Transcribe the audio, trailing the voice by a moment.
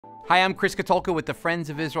Hi, I'm Chris Katulka with the Friends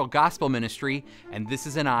of Israel Gospel Ministry, and this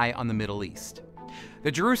is an Eye on the Middle East.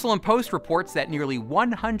 The Jerusalem Post reports that nearly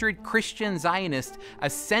 100 Christian Zionists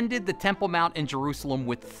ascended the Temple Mount in Jerusalem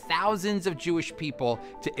with thousands of Jewish people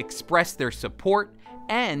to express their support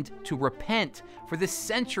and to repent for the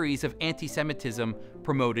centuries of anti-Semitism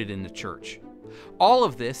promoted in the church. All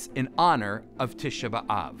of this in honor of Tisha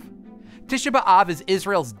B'Av. Tisha B'Av is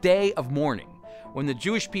Israel's day of mourning, when the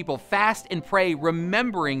Jewish people fast and pray,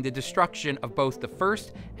 remembering the destruction of both the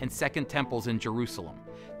first and second temples in Jerusalem.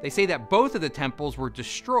 They say that both of the temples were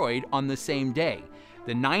destroyed on the same day,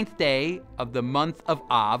 the 9th day of the month of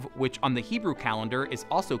Av, which on the Hebrew calendar is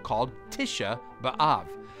also called Tisha B'Av.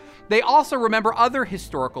 They also remember other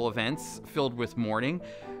historical events filled with mourning.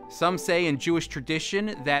 Some say in Jewish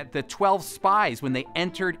tradition that the 12 spies, when they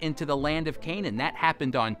entered into the land of Canaan, that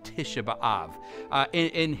happened on Tisha B'Av.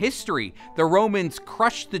 In history, the Romans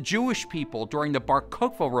crushed the Jewish people during the Bar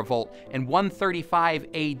Kokhba revolt in 135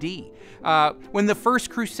 AD. When the First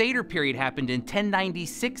Crusader period happened in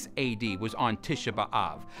 1096 AD was on Tisha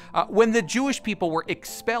B'Av. When the Jewish people were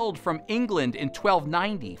expelled from England in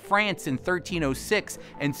 1290, France in 1306,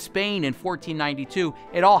 and Spain in 1492,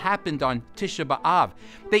 it all happened on Tisha B'Av.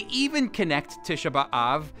 They even connect Tisha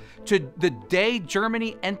B'Av to the day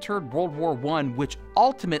Germany entered World War I, which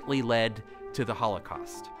ultimately led to the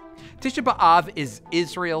Holocaust. Tisha B'Av is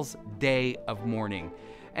Israel's day of mourning.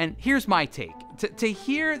 And here's my take. To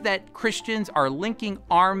hear that Christians are linking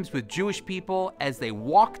arms with Jewish people as they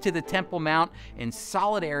walk to the Temple Mount in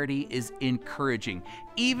solidarity is encouraging,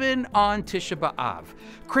 even on Tisha B'Av.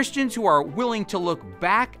 Christians who are willing to look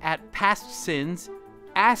back at past sins,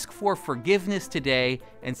 ask for forgiveness today,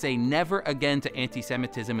 and say never again to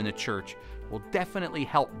anti-Semitism in the church will definitely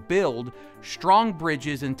help build strong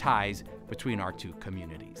bridges and ties between our two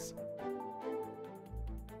communities.